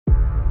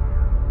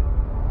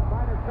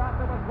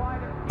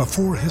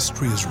Before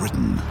history is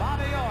written,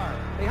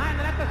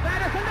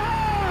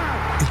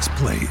 it's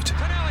played.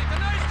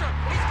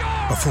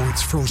 Before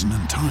it's frozen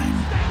in time,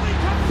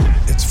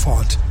 it's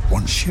fought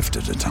one shift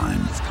at a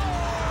time.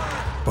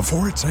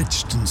 Before it's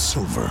etched in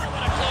silver,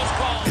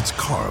 it's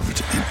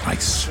carved in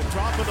ice.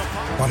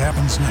 What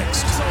happens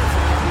next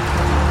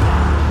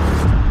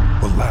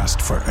will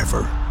last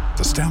forever.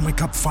 The Stanley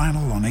Cup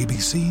Final on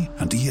ABC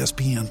and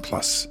ESPN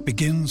Plus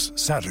begins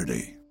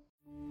Saturday.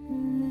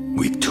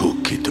 We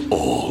took it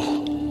all.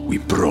 We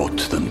brought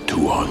them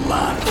to our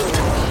land.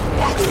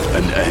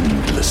 An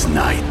endless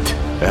night,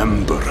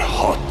 ember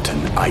hot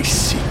and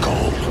icy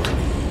cold.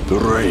 The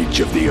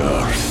rage of the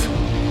earth.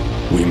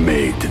 We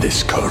made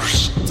this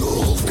curse.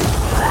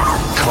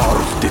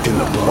 Carved it in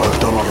the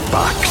blood on our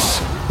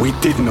backs. We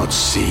did not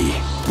see.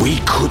 We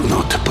could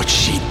not, but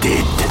she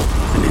did.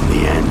 And in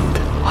the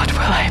end... What will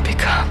I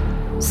become?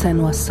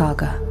 Senua's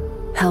Saga.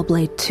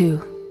 Hellblade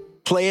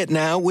 2. Play it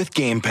now with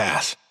Game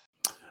Pass.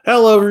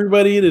 Hello,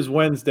 everybody. It is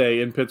Wednesday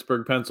in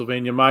Pittsburgh,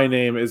 Pennsylvania. My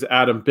name is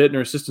Adam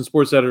Bittner, assistant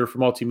sports editor for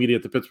multimedia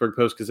at the Pittsburgh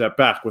Post-Gazette,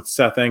 back with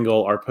Seth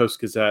Engel, our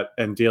Post-Gazette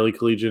and Daily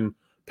Collegian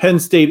Penn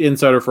State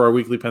insider for our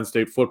weekly Penn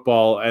State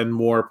football and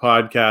more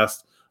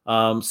podcast.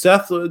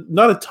 Seth,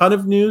 not a ton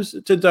of news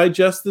to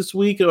digest this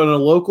week on a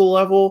local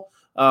level,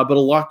 but a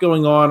lot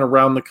going on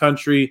around the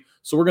country.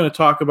 So we're going to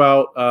talk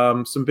about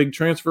some big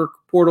transfer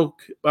portal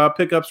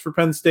pickups for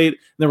Penn State, and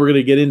then we're going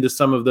to get into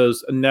some of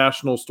those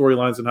national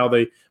storylines and how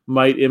they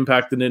might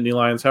impact the Nittany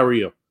Lions. How are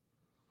you?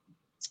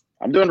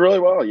 I'm doing really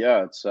well.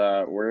 Yeah, it's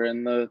we're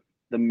in the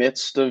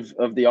midst of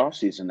the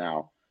offseason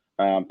now.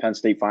 Penn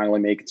State finally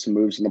making some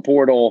moves in the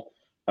portal.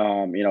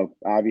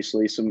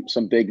 Obviously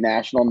some big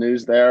national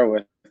news there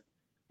with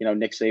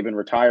Nick Saban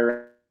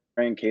retiring,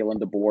 Kalen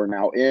DeBoer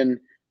now in.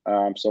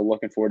 So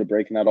looking forward to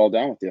breaking that all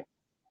down with you.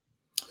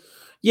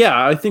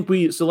 Yeah, I think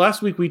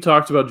last week we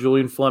talked about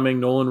Julian Fleming,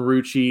 Nolan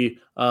Rucci,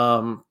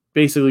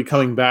 basically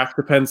coming back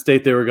to Penn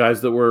State. They were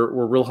guys that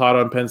were real hot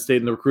on Penn State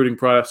in the recruiting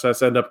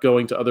process, end up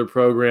going to other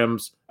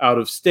programs out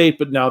of state,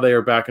 but now they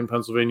are back in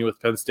Pennsylvania with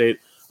Penn State.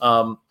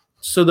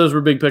 So those were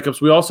big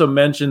pickups. We also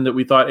mentioned that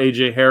we thought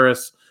A.J.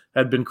 Harris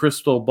had been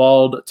crystal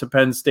balled to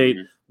Penn State.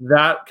 Mm-hmm.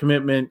 That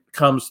commitment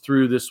comes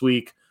through this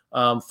week.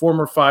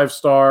 Former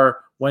 5-star,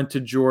 went to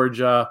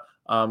Georgia,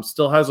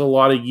 still has a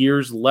lot of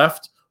years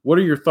left. What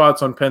are your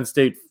thoughts on Penn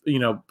State,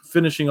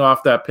 finishing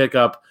off that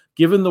pickup,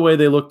 given the way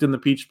they looked in the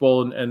Peach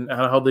Bowl and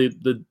how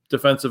the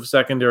defensive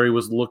secondary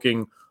was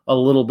looking a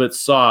little bit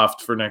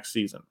soft for next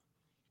season?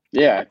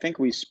 Yeah, I think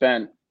we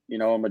spent,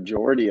 a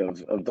majority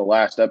of the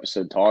last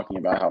episode talking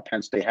about how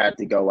Penn State had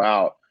to go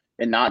out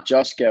and not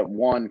just get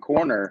one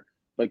corner,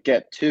 but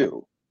get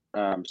two.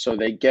 So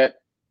they get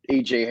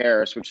A.J.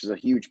 Harris, which is a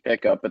huge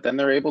pickup, but then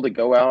they're able to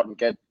go out and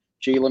get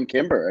Jalen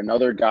Kimber,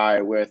 another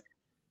guy with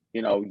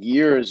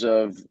years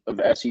of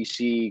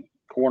SEC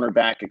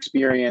cornerback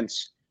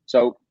experience.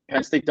 So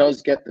Penn State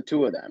does get the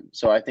two of them.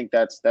 So I think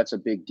that's a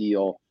big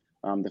deal.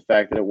 The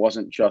fact that it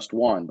wasn't just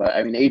one, but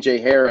I mean, A.J.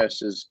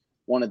 Harris is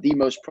one of the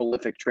most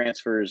prolific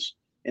transfers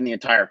in the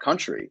entire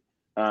country.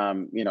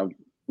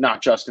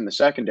 Not just in the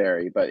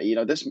secondary, but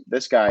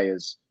this guy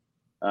is.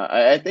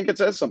 I think it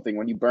says something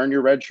when you burn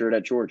your red shirt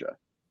at Georgia.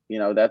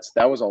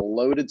 That was a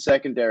loaded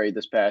secondary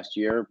this past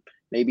year.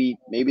 Maybe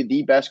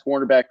the best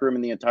cornerback room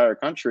in the entire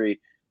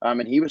country.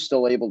 And he was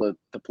still able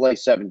to play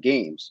 7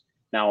 games.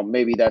 Now,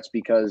 maybe that's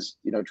because,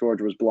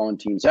 Georgia was blowing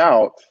teams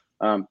out.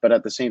 But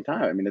at the same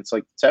time, I mean, it's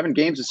like 7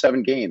 games is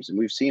 7 games. And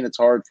we've seen it's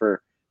hard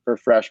for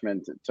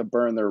freshmen to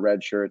burn their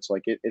red shirts.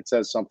 Like it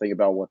says something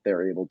about what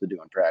they're able to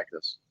do in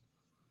practice.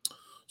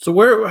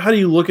 So how do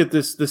you look at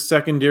this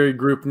secondary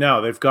group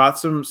now? They've got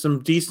some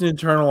decent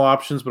internal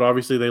options, but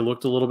obviously they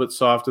looked a little bit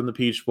soft in the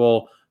Peach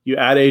Bowl. You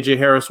add A.J.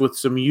 Harris with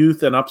some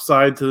youth and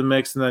upside to the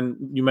mix, and then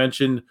you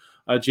mentioned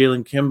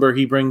Jalen Kimber.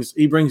 He brings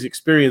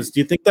experience. Do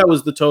you think that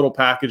was the total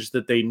package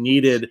that they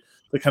needed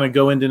to kind of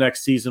go into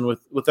next season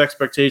with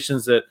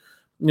expectations that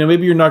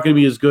maybe you're not going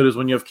to be as good as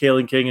when you have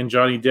Kalen King and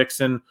Johnny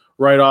Dixon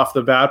right off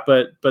the bat,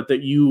 but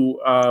that you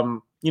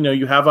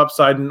have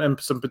upside and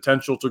some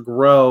potential to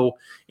grow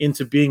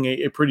into being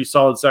a pretty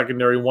solid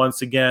secondary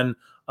once again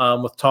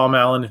with Tom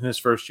Allen in his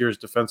first year as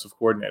defensive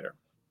coordinator?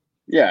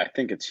 Yeah, I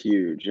think it's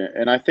huge.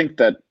 And I think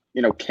that,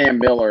 Cam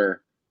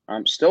Miller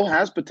still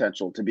has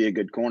potential to be a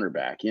good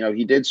cornerback.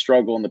 He did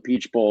struggle in the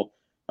Peach Bowl,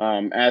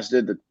 as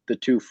did the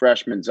two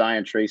freshmen,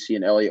 Zion Tracy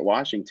and Elliott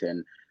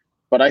Washington.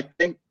 But I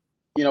think,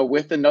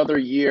 with another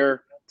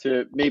year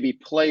to maybe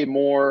play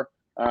more,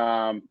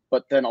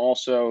 but then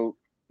also,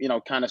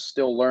 kind of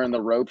still learn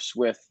the ropes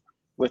with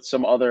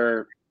some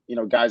other,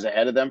 guys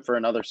ahead of them for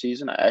another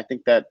season. I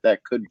think that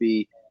could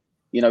be,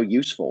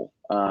 useful.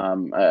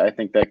 I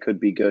think that could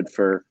be good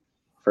for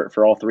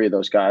all three of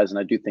those guys. And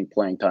I do think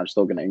playing time is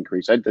still going to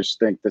increase. I just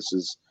think this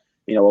is,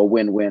 a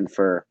win-win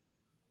for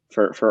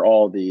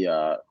all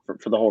the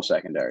whole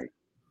secondary.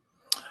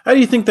 How do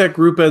you think that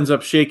group ends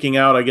up shaking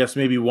out? I guess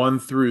maybe 1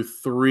 through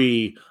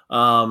 3,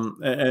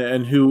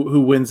 and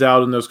who wins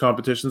out in those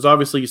competitions?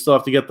 Obviously, you still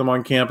have to get them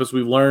on campus.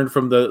 We've learned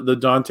from the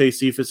Dante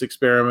Cephas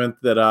experiment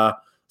that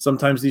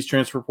sometimes these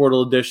transfer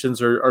portal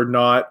additions are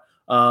not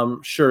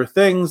sure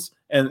things,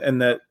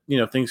 and that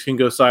things can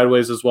go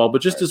sideways as well.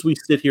 But just as we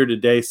sit here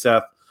today,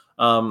 Seth,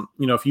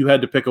 if you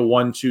had to pick a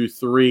 1, 2,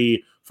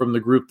 3 from the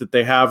group that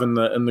they have and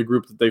the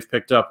group that they've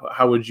picked up,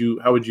 how would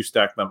you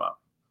stack them up?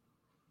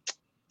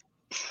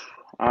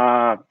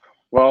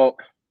 Well,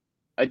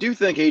 I do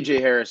think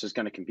AJ Harris is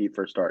going to compete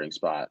for a starting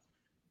spot.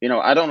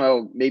 I don't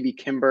know, maybe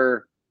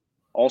Kimber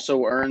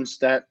also earns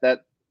that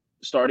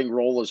starting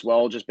role as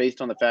well, just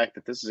based on the fact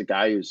that this is a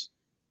guy who's,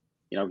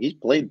 he's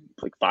played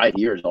like 5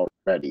 years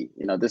already.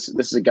 This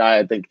is a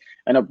guy,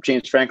 I know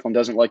James Franklin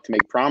doesn't like to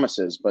make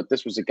promises, but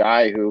this was a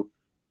guy who,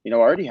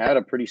 already had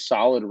a pretty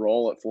solid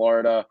role at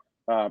Florida,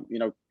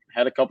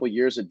 had a couple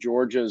years at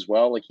Georgia as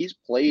well. Like, he's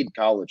played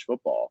college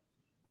football.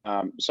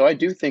 So I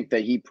do think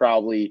that he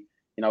probably,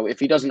 if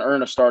he doesn't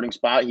earn a starting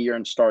spot, he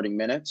earns starting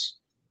minutes.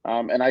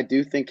 And I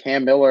do think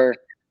Cam Miller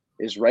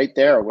is right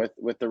there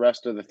with the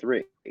rest of the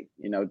three,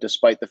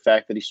 despite the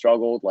fact that he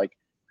struggled. Like,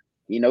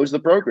 he knows the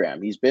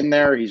program. He's been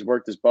there. He's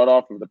worked his butt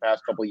off over the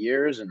past couple of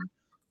years.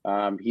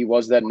 And he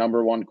was that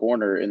number one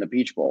corner in the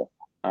Peach Bowl.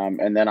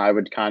 And then I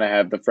would kind of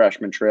have the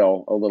freshman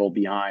trail a little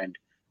behind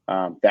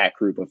that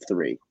group of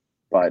three.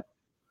 But,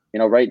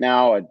 right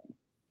now,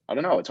 I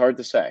don't know. It's hard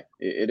to say.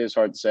 It is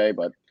hard to say,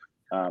 but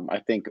I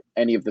think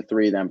any of the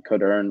three of them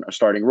could earn a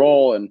starting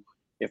role. And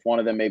if one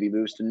of them maybe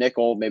moves to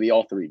nickel, maybe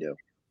all three do.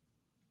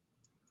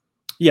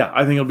 Yeah,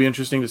 I think it'll be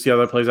interesting to see how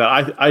that plays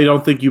out. I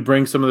don't think you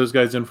bring some of those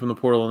guys in from the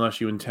portal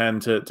unless you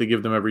intend to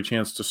give them every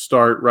chance to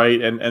start,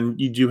 right? And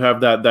you do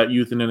have that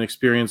youth and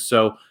inexperience,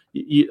 so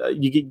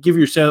you give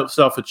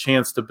yourself a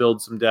chance to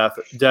build some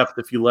depth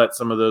if you let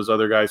some of those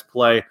other guys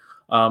play.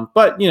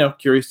 But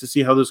curious to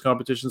see how those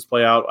competitions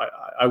play out.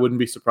 I wouldn't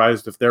be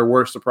surprised if there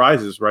were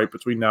surprises right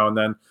between now and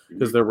then,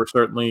 because there were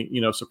certainly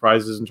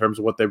surprises in terms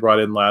of what they brought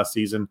in last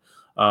season.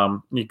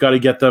 You got to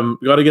get them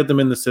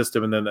in the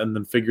system and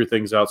then figure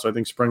things out. So I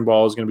think spring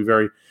ball is going to be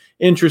very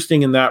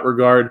interesting in that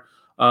regard.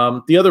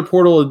 The other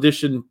portal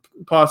addition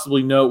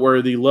possibly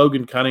noteworthy,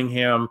 Logan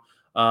Cunningham.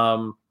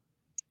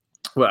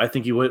 I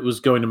think he was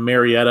going to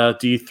Marietta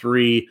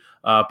D3,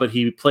 but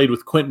he played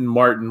with Quentin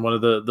Martin, one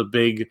of the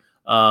big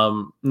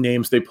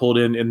names they pulled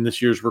in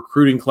this year's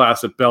recruiting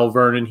class at Bell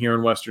Vernon here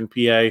in Western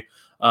PA.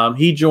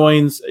 He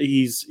joins.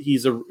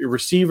 He's a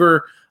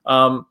receiver.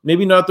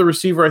 Maybe not the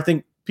receiver I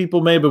think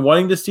people may have been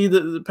wanting to see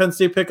the Penn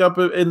State pick up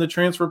in the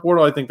transfer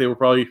portal. I think they were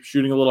probably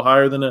shooting a little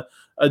higher than a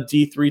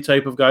D3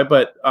 type of guy,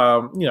 but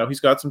he's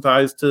got some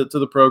ties to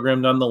the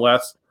program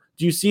nonetheless.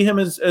 Do you see him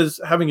as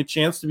having a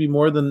chance to be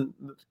more than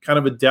kind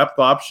of a depth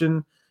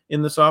option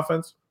in this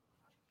offense?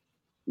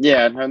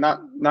 Yeah, no,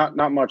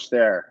 not much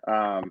there.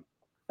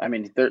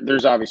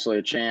 There's obviously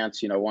a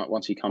chance,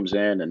 once he comes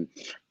in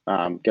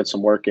and gets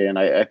some work in.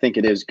 I think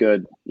it is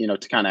good, to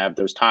kind of have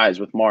those ties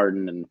with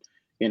Martin and,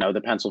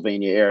 the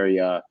Pennsylvania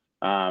area.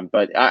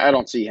 But I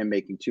don't see him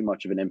making too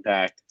much of an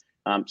impact.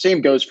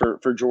 Same goes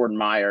for Jordan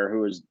Meyer,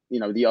 who is,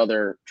 the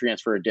other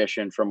transfer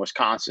addition from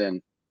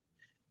Wisconsin.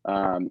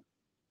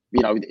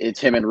 It's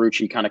him and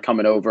Rucci kind of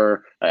coming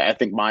over. I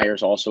think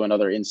Meyer's also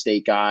another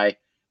in-state guy.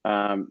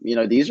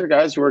 These are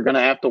guys who are going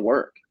to have to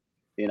work.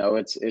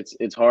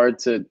 It's hard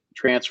to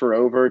transfer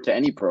over to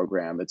any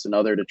program. It's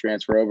another to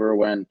transfer over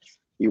when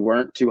you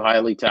weren't too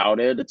highly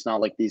touted. It's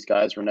not like these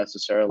guys were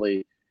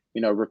necessarily,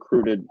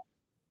 recruited,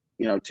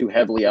 too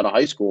heavily out of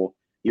high school.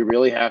 You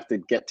really have to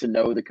get to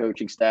know the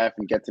coaching staff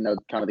and get to know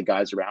kind of the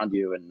guys around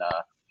you and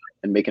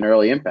make an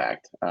early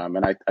impact.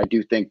 And I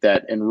do think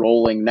that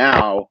enrolling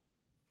now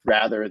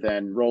rather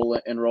than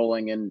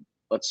enrolling in,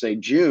 let's say,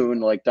 June,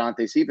 like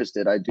Dante Cephas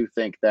did, I do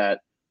think that,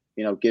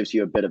 gives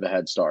you a bit of a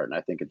head start. And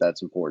I think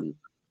that's important.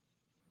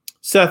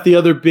 Seth, the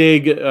other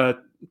big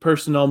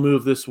personnel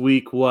move this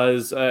week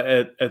was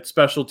at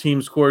special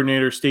teams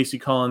coordinator. Stacey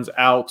Collins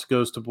out,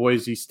 goes to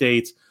Boise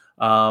State.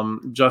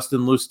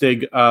 Justin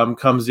Lustig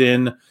comes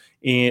in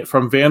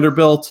from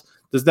Vanderbilt.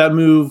 Does that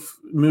move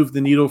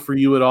the needle for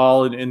you at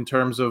all in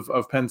terms of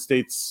Penn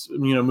State's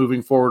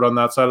moving forward on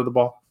that side of the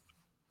ball?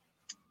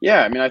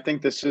 Yeah, I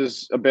think this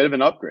is a bit of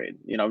an upgrade.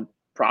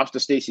 Props to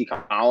Stacey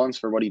Collins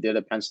for what he did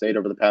at Penn State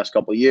over the past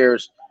couple of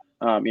years.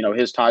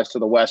 His ties to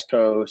the West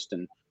Coast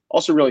and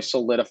also really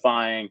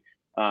solidifying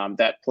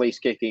that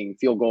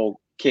field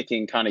goal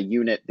kicking kind of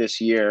unit this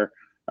year,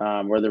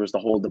 where there was the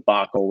whole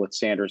debacle with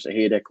Sanders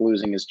Ahedic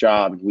losing his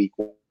job in week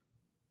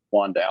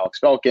 1 to Alex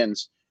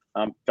Felkins.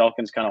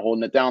 Felkins kind of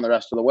holding it down the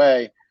rest of the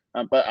way.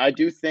 But I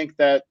do think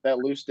that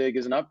Lustig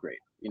is an upgrade,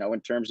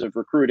 in terms of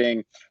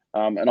recruiting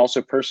and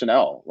also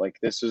personnel. Like,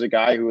 this is a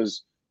guy who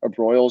was a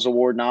Broyles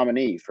Award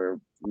nominee for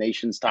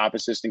nation's top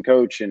assistant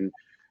coach in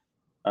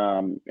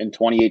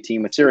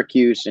 2018 with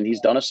Syracuse, and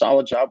he's done a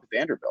solid job with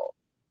Vanderbilt.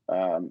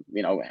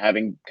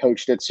 Having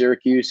coached at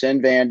Syracuse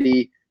and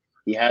Vandy,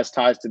 he has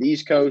ties to the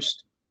East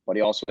Coast, but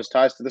he also has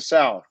ties to the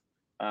South,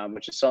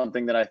 which is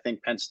something that I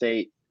think Penn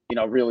State,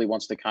 really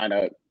wants to kind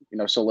of,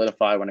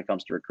 solidify when it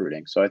comes to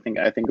recruiting. So I think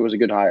it was a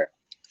good hire.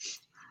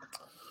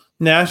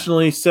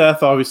 Nationally,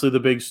 Seth, obviously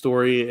the big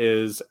story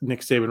is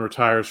Nick Saban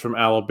retires from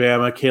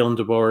Alabama. Kalen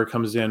DeBoer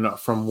comes in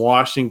from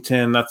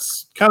Washington.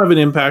 That's kind of an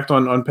impact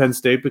on Penn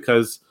State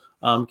because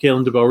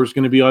Kalen DeBoer is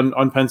going to be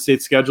on Penn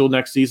State's schedule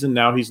next season.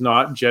 Now he's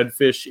not. Jed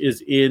Fish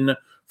is in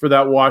for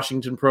that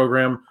Washington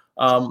program.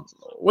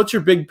 What's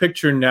your big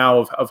picture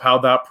now of how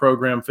that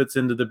program fits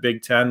into the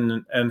Big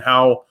Ten and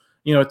how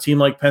a team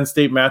like Penn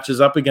State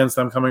matches up against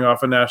them coming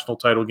off a national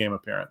title game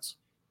appearance?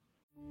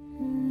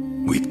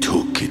 We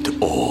took it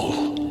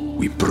all.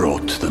 We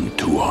brought them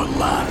to our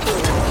land.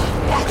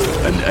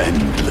 An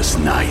endless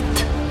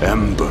night,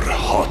 ember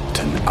hot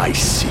and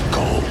icy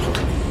cold.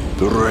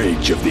 The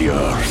rage of the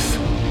earth.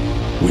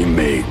 We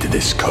made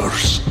this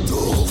curse.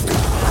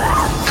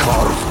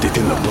 Carved it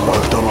in the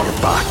blood on our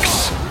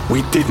backs.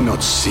 We did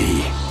not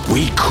see.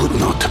 We could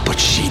not, but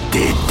she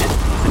did.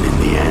 And in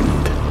the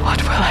end...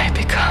 What will I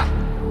become?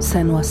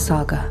 Senua's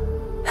Saga.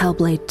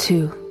 Hellblade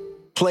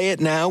 2. Play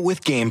it now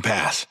with Game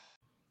Pass.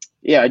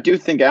 Yeah, I do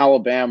think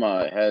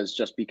Alabama has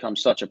just become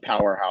such a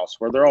powerhouse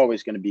where they're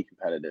always going to be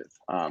competitive.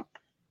 And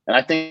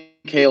I think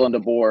Kalen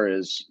DeBoer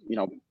is,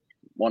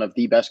 one of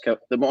the best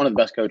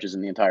coaches in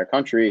the entire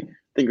country. I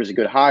think it was a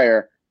good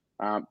hire,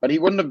 but he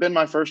wouldn't have been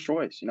my first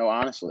choice.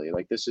 Honestly,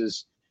 like this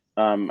is,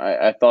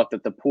 I thought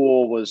that the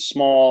pool was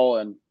small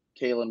and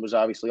Kalen was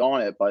obviously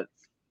on it, but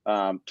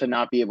to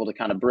not be able to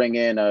kind of bring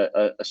in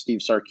a Steve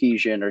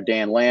Sarkisian or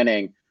Dan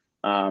Lanning,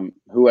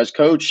 who has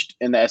coached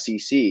in the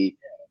SEC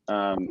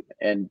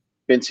and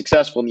been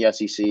successful in the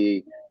SEC,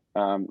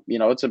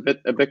 it's a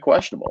bit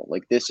questionable.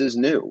 Like this is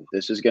new.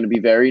 This is going to be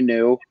very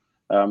new.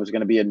 It's going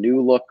to be a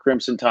new look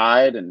Crimson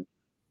Tide, and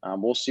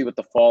we'll see what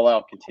the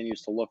fallout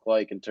continues to look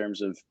like in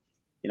terms of,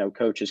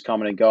 coaches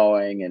coming and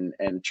going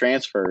and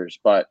transfers.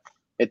 But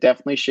it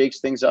definitely shakes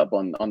things up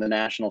on the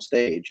national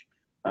stage.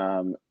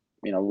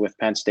 With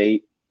Penn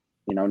State,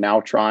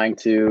 now trying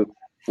to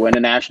win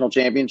a national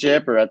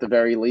championship or at the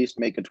very least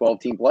make a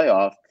 12-team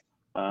playoff.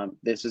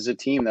 This is a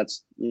team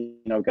that's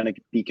going to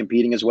be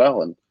competing as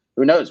well, and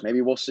who knows?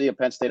 Maybe we'll see a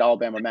Penn State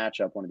Alabama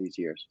matchup one of these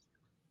years.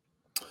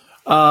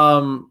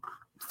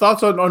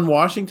 Thoughts on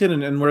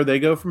Washington and where they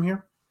go from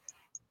here?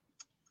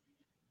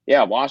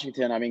 Yeah,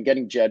 Washington. I mean,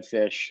 getting Jed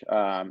Fish,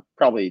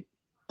 probably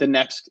the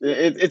next.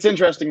 It's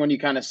interesting when you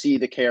kind of see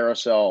the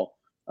carousel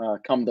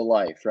come to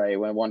life, right?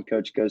 When one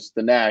coach goes to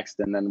the next,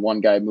 and then one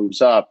guy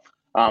moves up.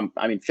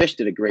 Fish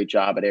did a great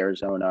job at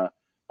Arizona.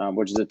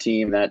 Which is a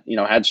team that,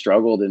 had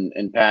struggled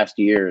in past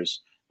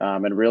years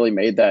and really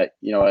made that,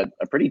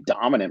 a pretty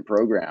dominant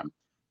program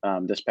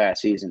this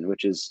past season,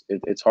 which is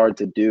it's hard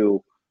to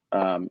do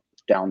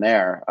down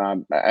there.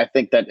 I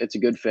think that it's a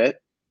good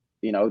fit.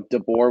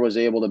 DeBoer was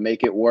able to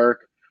make it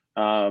work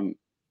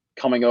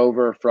coming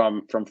over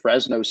from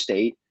Fresno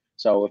State.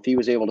 So if he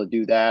was able to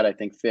do that, I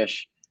think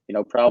Fish,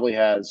 probably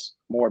has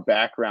more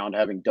background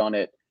having done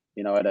it,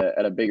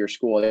 at a bigger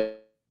school in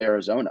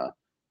Arizona.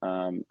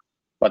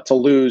 But to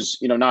lose,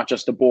 not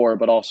just DeBoer,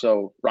 but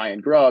also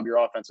Ryan Grubb, your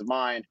offensive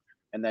mind,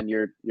 and then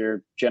your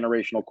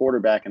generational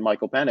quarterback and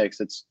Michael Penix,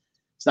 it's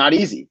not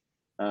easy.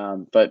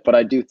 But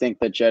I do think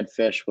that Jed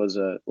Fish was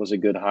a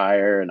good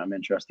hire, and I'm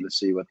interested to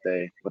see what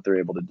they're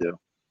able to do.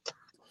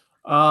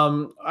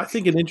 I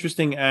think an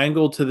interesting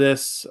angle to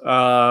this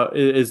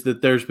is that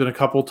there's been a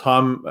couple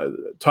Tom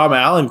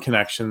Allen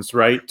connections,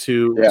 right,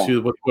 to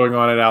what's going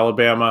on at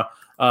Alabama.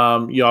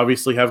 You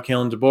obviously have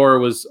Kalen DeBoer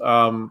was,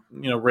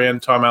 ran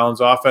Tom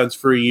Allen's offense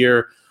for a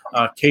year.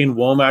 Kane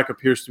Womack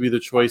appears to be the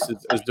choice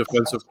as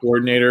defensive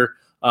coordinator.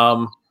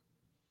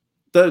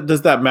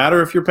 Does that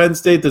matter if you're Penn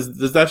State?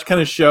 Does that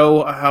kind of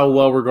show how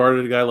well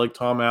regarded a guy like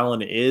Tom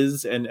Allen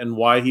is and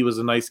why he was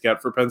a nice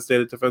get for Penn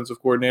State at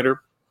defensive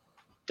coordinator?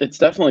 It's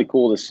definitely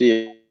cool to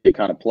see it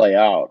kind of play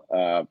out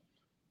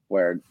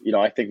where,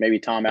 I think maybe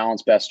Tom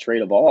Allen's best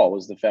trait of all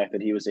was the fact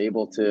that he was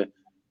able to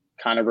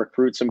kind of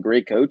recruit some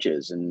great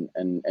coaches and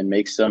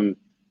make some,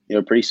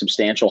 pretty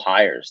substantial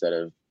hires that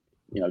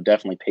have,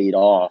 definitely paid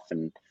off.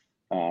 And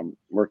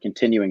we're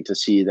continuing to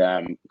see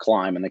them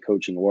climb in the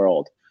coaching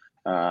world.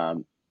 I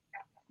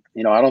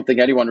don't think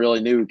anyone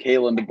really knew who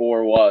Kalen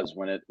DeBoer was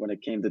when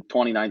it came to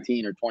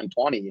 2019 or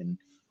 2020.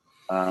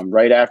 And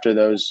right after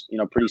those,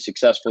 pretty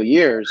successful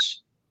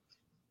years,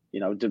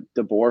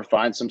 DeBoer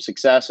finds some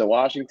success at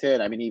Washington.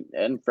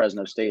 And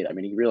Fresno State.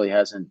 He really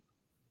hasn't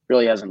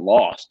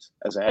lost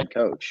as a head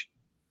coach.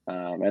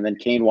 And then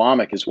Kane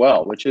Womack as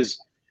well, which is,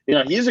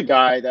 he's a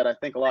guy that I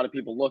think a lot of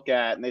people look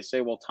at and they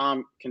say, well,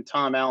 can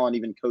Tom Allen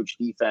even coach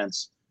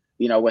defense,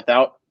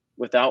 without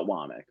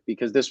Womack?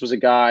 Because this was a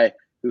guy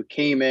who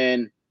came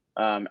in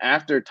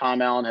after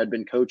Tom Allen had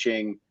been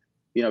coaching,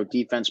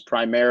 defense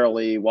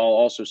primarily while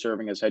also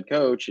serving as head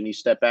coach. And he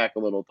stepped back a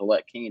little to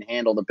let Kane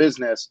handle the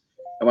business.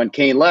 And when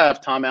Kane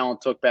left, Tom Allen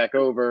took back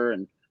over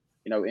and,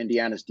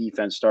 Indiana's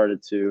defense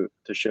started to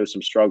show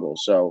some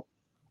struggles. So,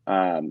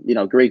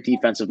 great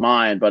defensive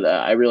mind, but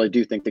I really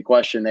do think the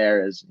question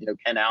there is,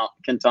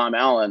 can Tom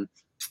Allen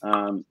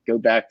go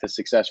back to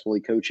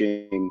successfully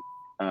coaching,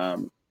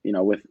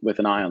 with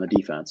an eye on the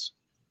defense?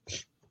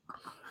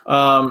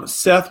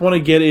 Seth, want to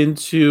get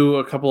into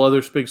a couple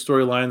other big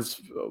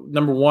storylines.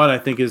 Number one, I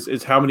think,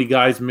 is how many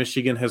guys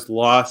Michigan has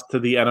lost to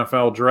the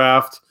NFL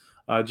draft.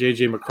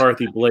 J.J.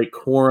 McCarthy, Blake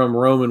Corum,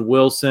 Roman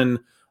Wilson,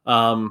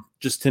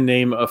 just to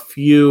name a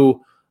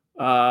few.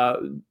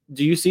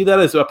 Do you see that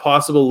as a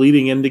possible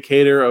leading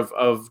indicator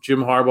of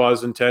Jim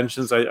Harbaugh's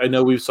intentions? I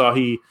know we saw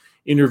he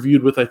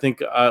interviewed with, I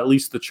think, at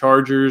least the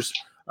Chargers.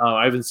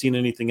 I haven't seen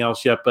anything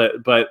else yet,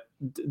 but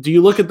do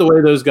you look at the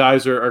way those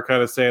guys are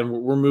kind of saying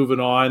we're moving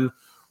on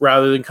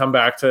rather than come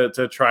back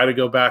to try to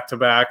go back to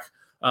back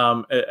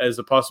as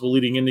a possible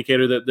leading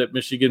indicator that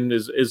Michigan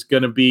is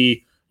going to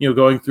be,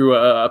 going through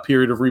a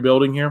period of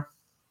rebuilding here?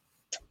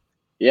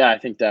 Yeah, I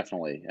think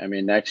definitely. I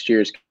mean, next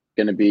year is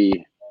going to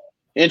be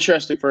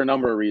interesting for a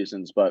number of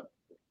reasons, but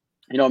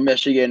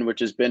Michigan, which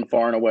has been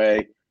far and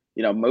away,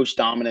 most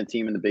dominant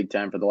team in the Big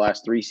Ten for the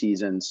last 3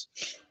 seasons,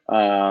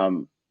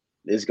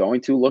 is going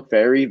to look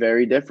very,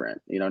 very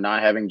different.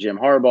 Not having Jim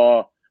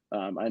Harbaugh,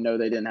 I know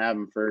they didn't have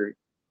him for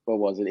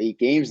 8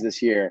 games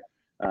this year,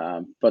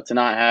 but to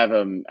not have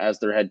him as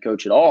their head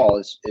coach at all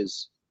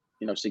is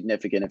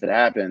significant if it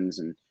happens.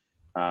 And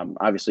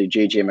obviously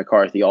J.J.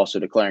 McCarthy also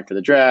declaring for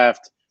the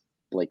draft.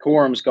 Blake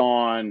Corum's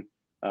gone.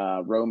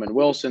 Roman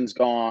Wilson's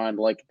gone.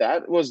 Like,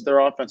 that was their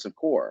offensive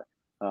core.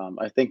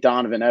 I think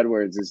Donovan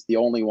Edwards is the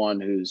only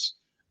one who's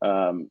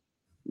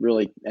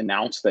really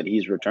announced that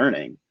he's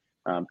returning.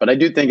 But I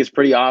do think it's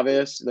pretty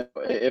obvious that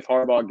if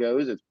Harbaugh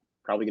goes, it's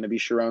probably going to be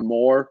Sharon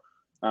Moore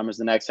as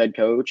the next head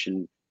coach.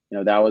 And,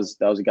 that was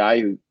a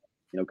guy who,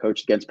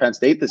 coached against Penn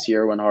State this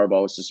year when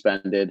Harbaugh was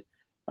suspended.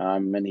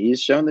 And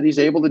he's shown that he's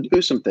able to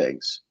do some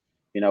things,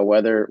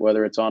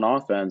 whether it's on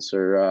offense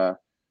or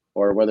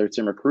whether it's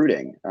in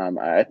recruiting.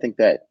 I think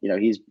that,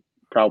 he's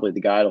probably the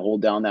guy to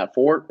hold down that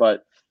fort,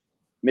 but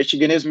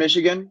Michigan is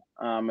Michigan.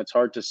 It's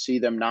hard to see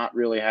them not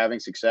really having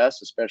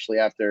success, especially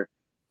after,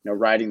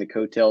 riding the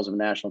coattails of a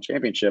national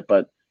championship.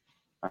 But,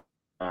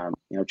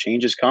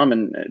 changes come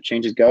and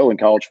changes go in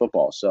college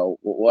football. So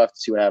we'll have to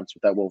see what happens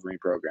with that Wolverine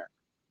program.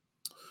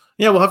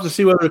 Yeah, we'll have to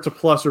see whether it's a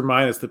plus or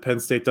minus that Penn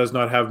State does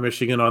not have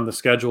Michigan on the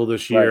schedule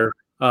this year.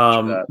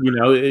 Right.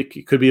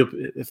 It could be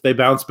if they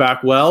bounce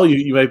back well,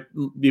 you might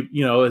be,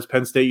 as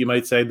Penn State, you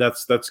might say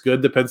that's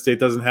good that Penn State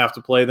doesn't have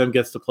to play them,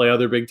 gets to play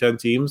other Big Ten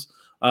teams.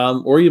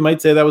 Or you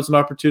might say that was an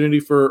opportunity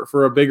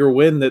for a bigger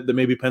win that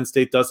maybe Penn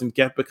State doesn't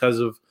get because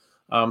of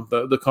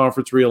the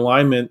conference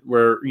realignment,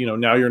 where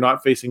now you're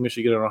not facing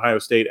Michigan and Ohio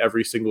State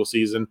every single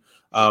season.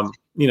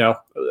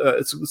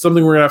 It's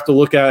something we're gonna have to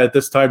look at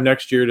this time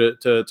next year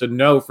to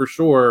know for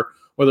sure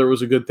whether it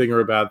was a good thing or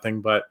a bad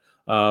thing. But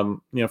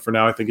for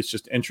now, I think it's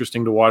just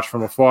interesting to watch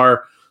from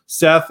afar.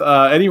 Seth,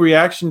 any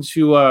reaction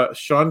to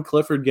Sean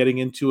Clifford getting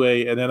into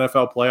an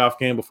NFL playoff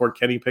game before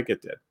Kenny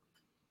Pickett did?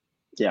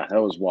 Yeah,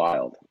 that was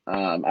wild.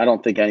 I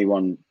don't think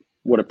anyone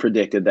would have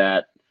predicted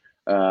that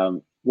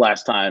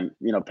last time,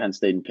 Penn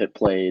State and Pitt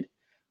played.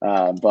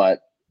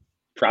 But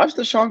props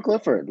to Sean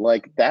Clifford.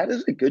 Like, that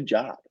is a good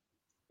job.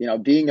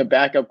 Being a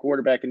backup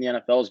quarterback in the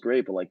NFL is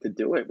great, but to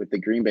do it with the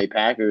Green Bay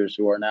Packers,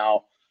 who are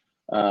now,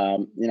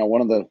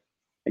 one of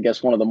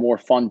the more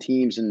fun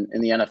teams in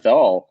the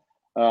NFL,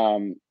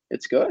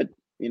 it's good,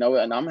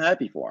 and I'm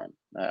happy for him.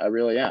 I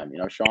really am.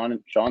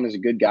 Sean is a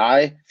good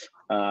guy.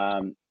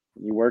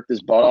 He worked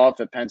his butt off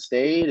at Penn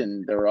State,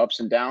 and there were ups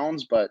and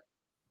downs, but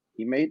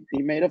he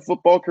made a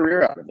football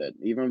career out of it,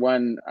 even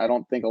when I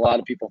don't think a lot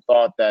of people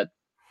thought that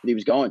he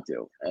was going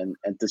to. And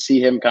to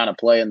see him kind of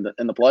play in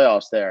the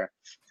playoffs there,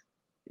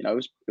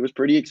 it was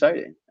pretty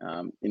exciting.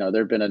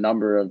 There have been a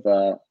number of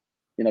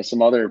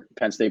some other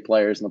Penn State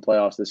players in the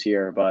playoffs this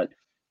year, but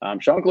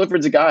Sean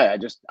Clifford's a guy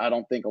I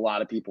don't think a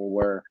lot of people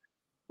were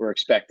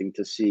expecting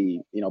to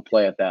see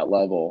play at that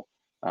level.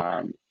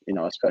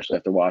 Especially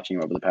after watching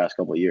him over the past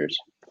couple of years.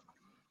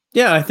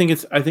 Yeah, I think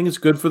it's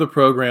good for the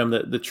program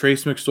that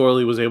Trace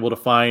McSorley was able to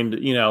find.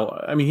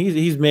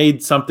 He's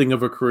made something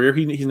of a career.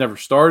 He's never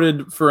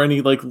started for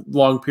any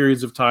long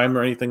periods of time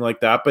or anything like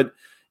that, but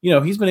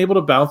he's been able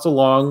to bounce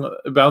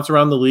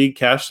around the league,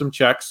 cash some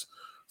checks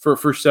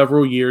for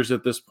several years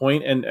at this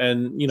point, and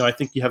I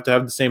think you have to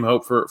have the same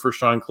hope for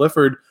Sean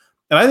Clifford,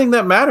 and I think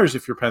that matters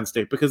if you're Penn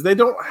State, because they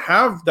don't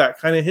have that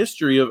kind of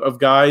history of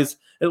guys,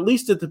 at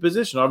least at the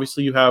position.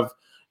 Obviously, you have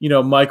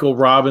Michael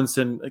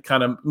Robinson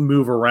kind of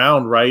move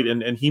around, right?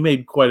 And he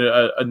made quite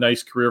a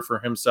nice career for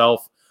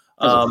himself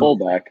as a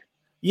fullback.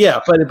 Yeah,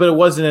 but it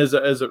wasn't as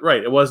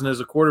it wasn't as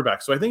a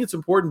quarterback. So I think it's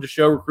important to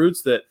show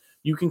recruits that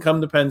you can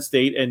come to Penn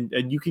State and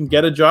you can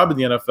get a job in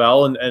the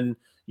NFL and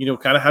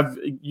kind of have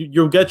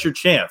you'll get your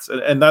chance.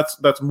 And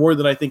that's more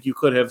than I think you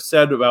could have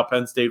said about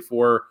Penn State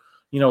for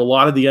a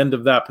lot of the end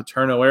of that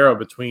Paterno era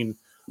between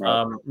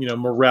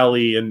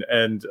Morelli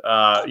and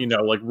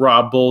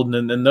Rob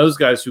Bolden and those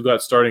guys who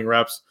got starting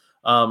reps.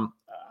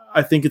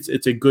 I think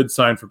it's a good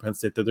sign for Penn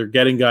State that they're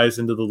getting guys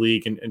into the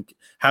league and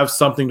have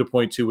something to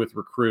point to with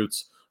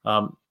recruits.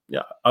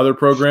 Other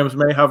programs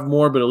may have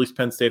more, but at least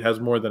Penn State has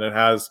more than it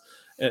has,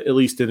 at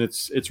least in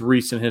its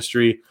recent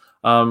history.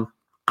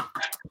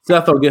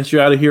 Seth, I'll get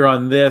you out of here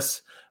on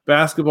this.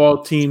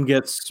 basketball team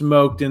gets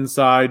smoked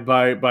inside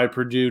by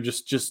Purdue.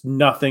 Just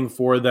nothing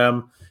for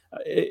them.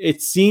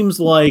 It seems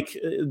like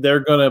they're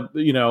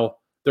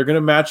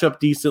gonna match up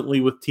decently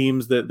with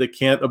teams that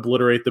can't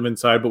obliterate them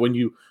inside. But when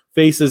you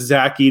face a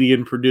Zach Edey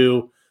in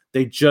Purdue,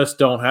 they just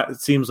don't have.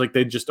 It seems like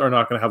they just are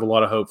not going to have a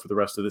lot of hope for the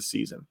rest of the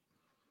season.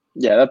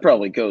 Yeah, that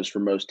probably goes for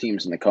most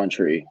teams in the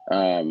country.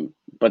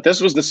 But this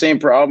was the same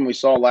problem we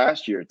saw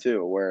last year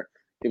too, where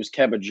it was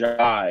Keba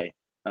Jai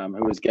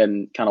who was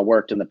getting kind of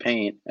worked in the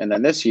paint, and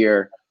then this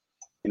year,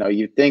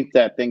 you think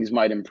that things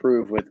might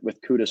improve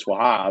with Qudus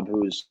Wahab,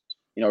 who's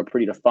a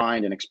pretty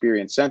defined and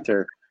experienced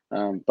center,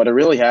 but it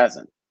really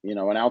hasn't.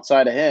 And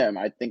outside of him,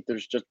 I think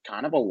there's just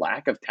kind of a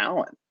lack of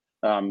talent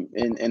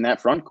in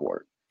that front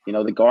court.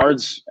 The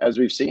guards, as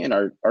we've seen,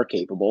 are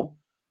capable.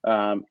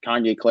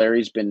 Kanye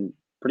Clary's been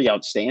pretty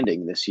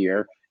outstanding this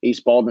year. Ace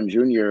Baldwin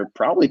Jr.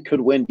 probably could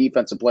win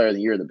Defensive Player of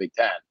the Year in the Big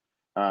Ten.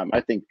 I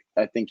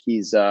think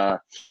he's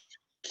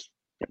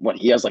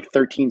he has like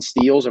 13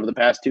 steals over the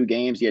past 2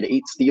 games. He had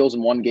 8 steals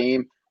in one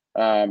game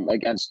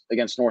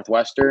against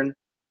Northwestern.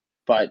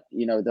 But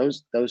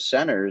those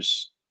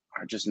centers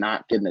are just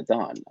not getting it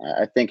done.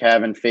 I think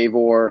having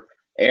Favor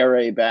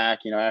Aire back,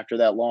 after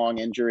that long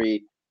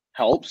injury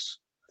helps.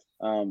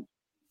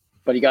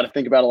 But you got to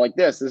think about it like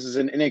this. This is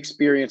an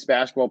inexperienced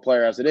basketball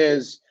player as it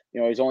is.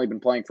 He's only been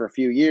playing for a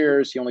few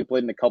years. He only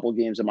played in a couple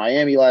games in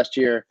Miami last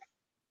year.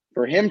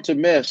 For him to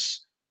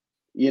miss,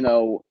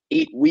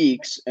 8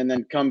 weeks and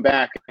then come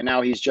back, and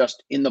now he's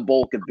just in the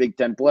bulk of Big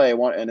Ten play.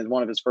 And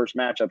one of his first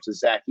matchups is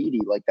Zach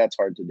Edey. Like, that's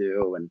hard to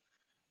do.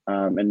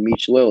 And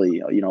Meech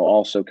Lilly,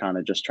 also kind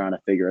of just trying to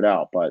figure it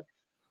out. But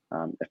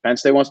if Penn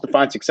State wants to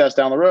find success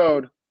down the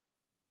road,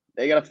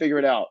 they got to figure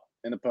it out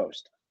in the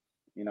post.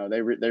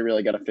 They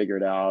really got to figure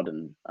it out,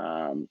 and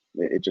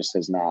it just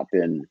has not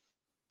been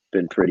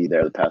pretty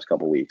there the past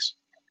couple weeks.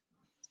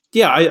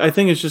 Yeah, I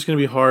think it's just going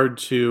to be hard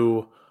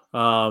to, it's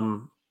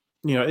going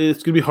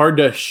to be hard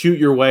to shoot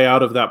your way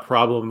out of that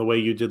problem the way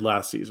you did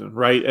last season,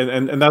 right?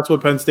 And that's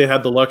what Penn State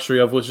had the luxury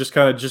of, was just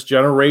kind of just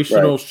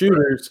generational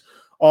shooters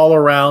all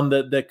around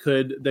that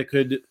could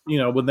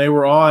when they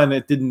were on,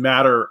 it didn't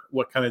matter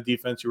what kind of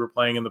defense you were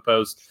playing in the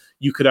post.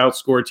 You could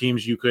outscore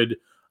teams. You could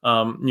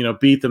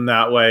beat them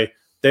that way.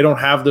 They don't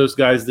have those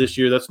guys this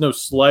year. That's no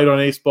slight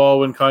on Ace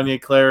Baldwin,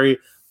 Kanye Clary.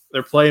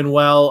 They're playing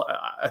well.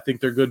 I think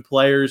they're good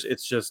players.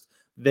 It's just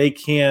they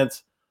can't,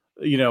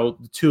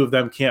 the two of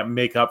them can't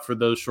make up for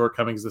those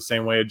shortcomings the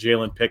same way a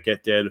Jalen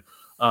Pickett did.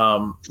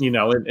 And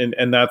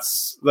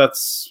that's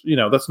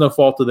no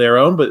fault of their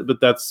own, but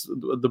that's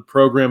the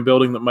program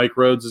building that Mike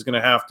Rhodes is going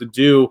to have to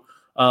do.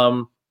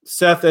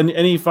 Seth,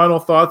 any final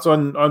thoughts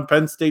on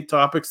Penn State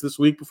topics this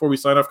week before we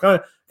sign off?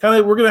 Kind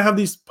of, we're going to have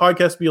these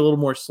podcasts be a little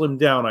more slimmed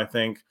down, I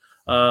think,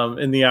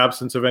 in the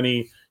absence of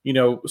any,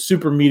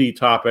 super meaty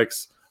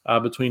topics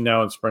between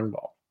now and spring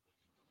ball.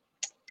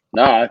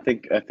 No, I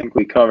think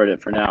we covered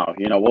it for now.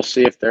 We'll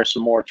see if there's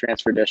some more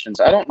transfer additions.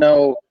 I don't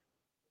know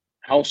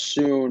how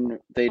soon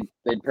they'd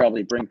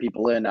probably bring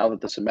people in now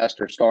that the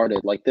semester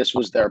started. Like, this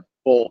was their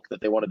bulk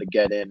that they wanted to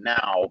get in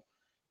now.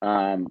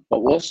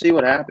 But we'll see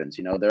what happens.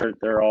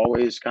 They're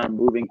always kind of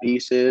moving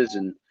pieces,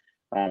 and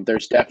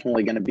there's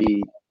definitely going to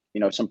be,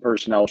 some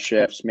personnel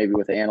shifts, maybe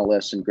with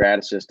analysts and grad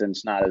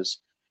assistants, not as,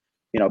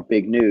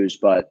 big news,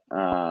 but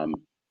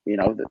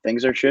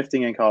things are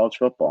shifting in college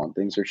football, and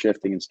things are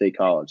shifting in State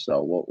College.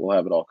 So we'll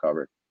have it all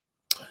covered.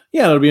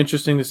 Yeah, it'll be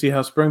interesting to see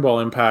how spring ball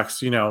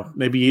impacts.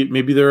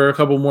 Maybe there are a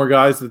couple more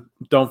guys that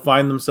don't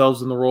find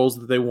themselves in the roles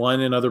that they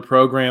won in other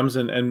programs,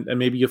 and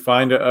maybe you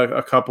find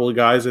a couple of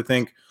guys. I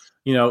think,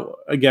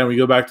 again, we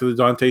go back to the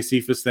Dante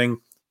Cephas thing.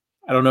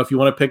 I don't know if you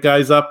want to pick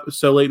guys up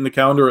so late in the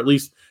calendar, or at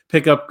least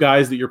pick up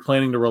guys that you're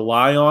planning to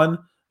rely on,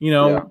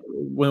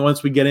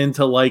 once we get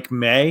into like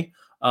May.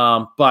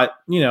 But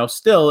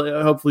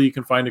still, hopefully you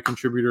can find a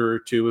contributor or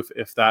two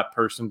if that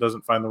person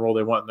doesn't find the role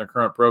they want in their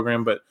current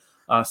program. But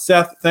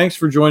Seth, thanks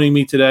for joining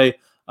me today.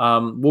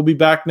 We'll be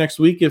back next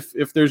week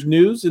if there's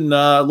news, and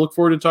look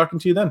forward to talking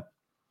to you then.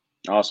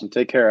 Awesome.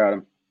 Take care,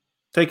 Adam.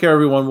 Take care,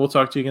 everyone. We'll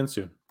talk to you again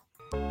soon.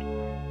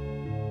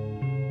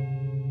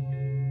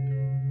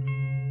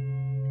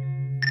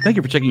 Thank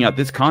you for checking out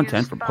this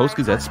content from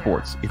Post-Gazette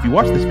Sports. If you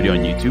watch this video on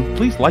YouTube,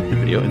 please like the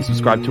video and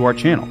subscribe to our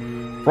channel.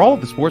 For all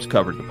of the sports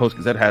coverage the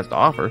Post-Gazette has to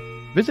offer,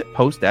 visit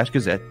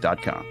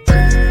post-gazette.com.